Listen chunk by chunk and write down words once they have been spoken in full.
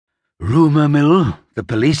"Rumour mill, the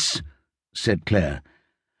police," said Claire.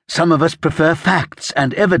 "Some of us prefer facts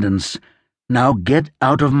and evidence. Now get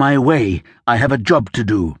out of my way. I have a job to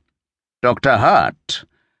do." "Dr. Hart,"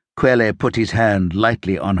 Quelle put his hand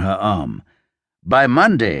lightly on her arm. "By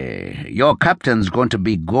Monday, your captain's going to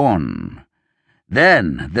be gone.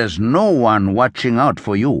 Then there's no one watching out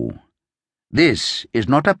for you. This is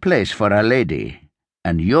not a place for a lady,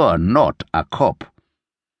 and you're not a cop."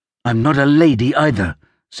 "I'm not a lady either,"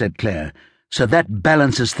 said Claire, "so that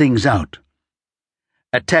balances things out."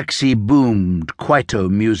 A taxi boomed Kwaito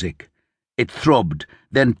music. It throbbed,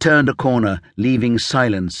 then turned a corner, leaving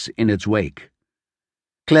silence in its wake.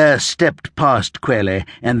 Claire stepped past Quelle,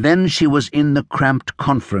 and then she was in the cramped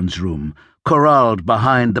conference room, corralled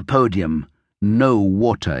behind the podium, no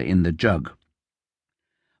water in the jug.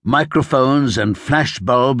 Microphones and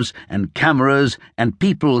flashbulbs and cameras and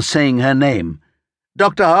people saying her name.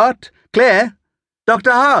 "Dr. Hart? Claire?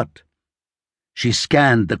 Dr. Hart?" She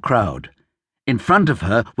scanned the crowd. In front of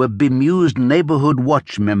her were bemused neighborhood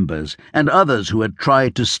watch members and others who had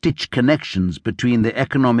tried to stitch connections between the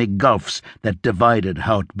economic gulfs that divided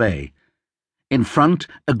Hout Bay. In front,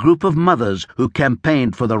 a group of mothers who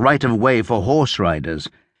campaigned for the right of way for horse riders.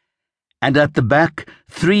 And at the back,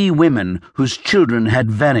 3 women whose children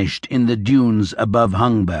had vanished in the dunes above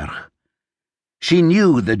Hangberg. She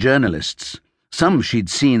knew the journalists. Some she'd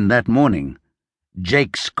seen that morning.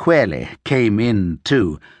 Jake's Quelle came in,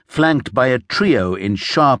 too, flanked by a trio in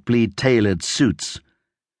sharply tailored suits.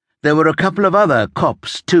 There were a couple of other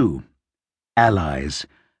cops, too. Allies.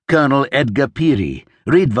 Colonel Edgar Peary,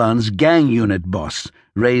 Ridvan's gang unit boss,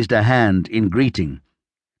 raised a hand in greeting.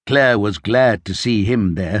 Claire was glad to see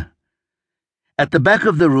him there. At the back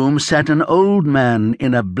of the room sat an old man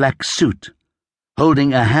in a black suit.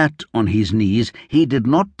 Holding a hat on his knees, he did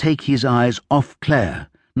not take his eyes off Claire,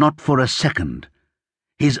 not for a second.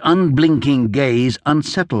 His unblinking gaze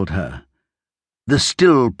unsettled her. The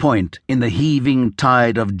still point in the heaving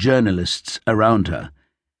tide of journalists around her.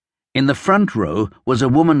 In the front row was a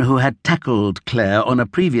woman who had tackled Claire on a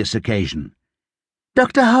previous occasion.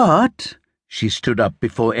 "Dr. Hart?" She stood up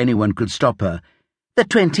before anyone could stop her. "The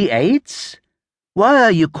 28s? Why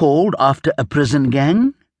are you called after a prison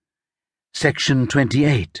gang?" "Section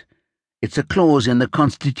 28. It's a clause in the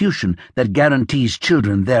Constitution that guarantees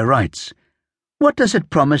children their rights." "What does it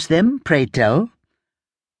promise them, pray tell?"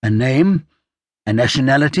 "A name, a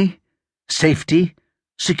nationality, safety,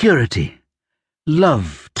 security.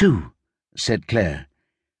 Love, too," said Claire.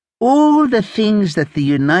 "All the things that the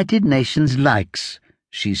United Nations likes,"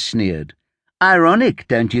 she sneered. "Ironic,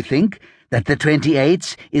 don't you think, that the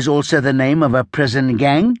 28s is also the name of a prison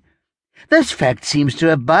gang? This fact seems to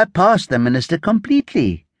have bypassed the minister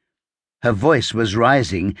completely." Her voice was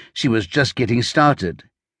rising. She was just getting started.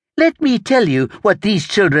 "Let me tell you what these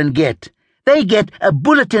children get. They get a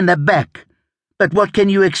bullet in the back. But what can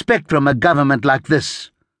you expect from a government like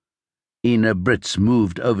this?" Ina Britz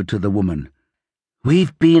moved over to the woman.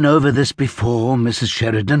 "We've been over this before, Mrs.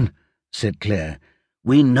 Sheridan," said Claire.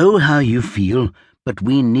 "We know how you feel, but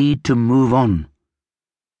we need to move on."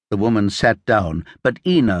 The woman sat down, but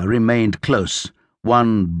Ina remained close,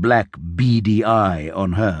 one black, beady eye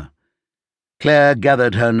on her. Claire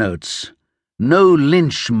gathered her notes. No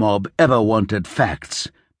lynch mob ever wanted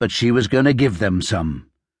facts, but she was going to give them some.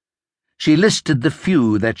 She listed the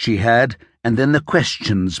few that she had, and then the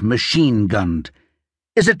questions machine-gunned.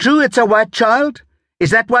 "Is it true it's a white child?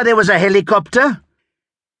 Is that why there was a helicopter?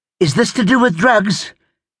 Is this to do with drugs?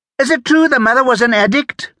 Is it true the mother was an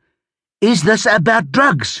addict? Is this about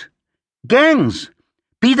drugs? Gangs?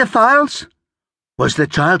 Pedophiles? Was the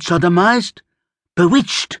child sodomized?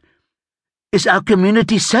 Bewitched? Is our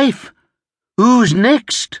community safe? Who's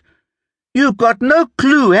next? You've got no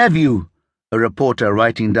clue, have you?" A reporter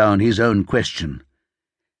writing down his own question.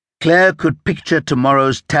 Claire could picture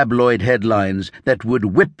tomorrow's tabloid headlines that would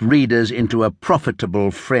whip readers into a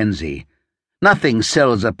profitable frenzy. Nothing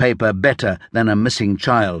sells a paper better than a missing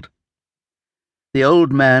child. The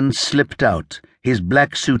old man slipped out, his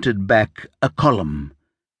black-suited back a column.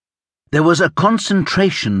 There was a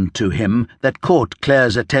concentration to him that caught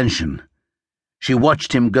Claire's attention. She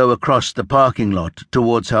watched him go across the parking lot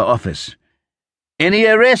towards her office. "Any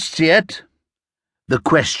arrests yet?" The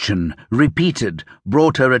question, repeated,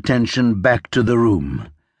 brought her attention back to the room.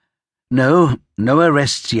 No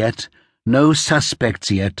arrests yet, no suspects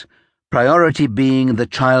yet, priority being the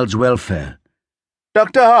child's welfare."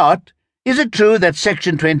 "Dr. Hart, is it true that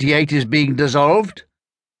Section 28 is being dissolved?"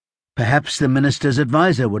 "Perhaps the minister's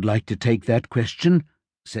advisor would like to take that question,"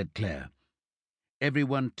 said Claire.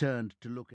 Everyone turned to look at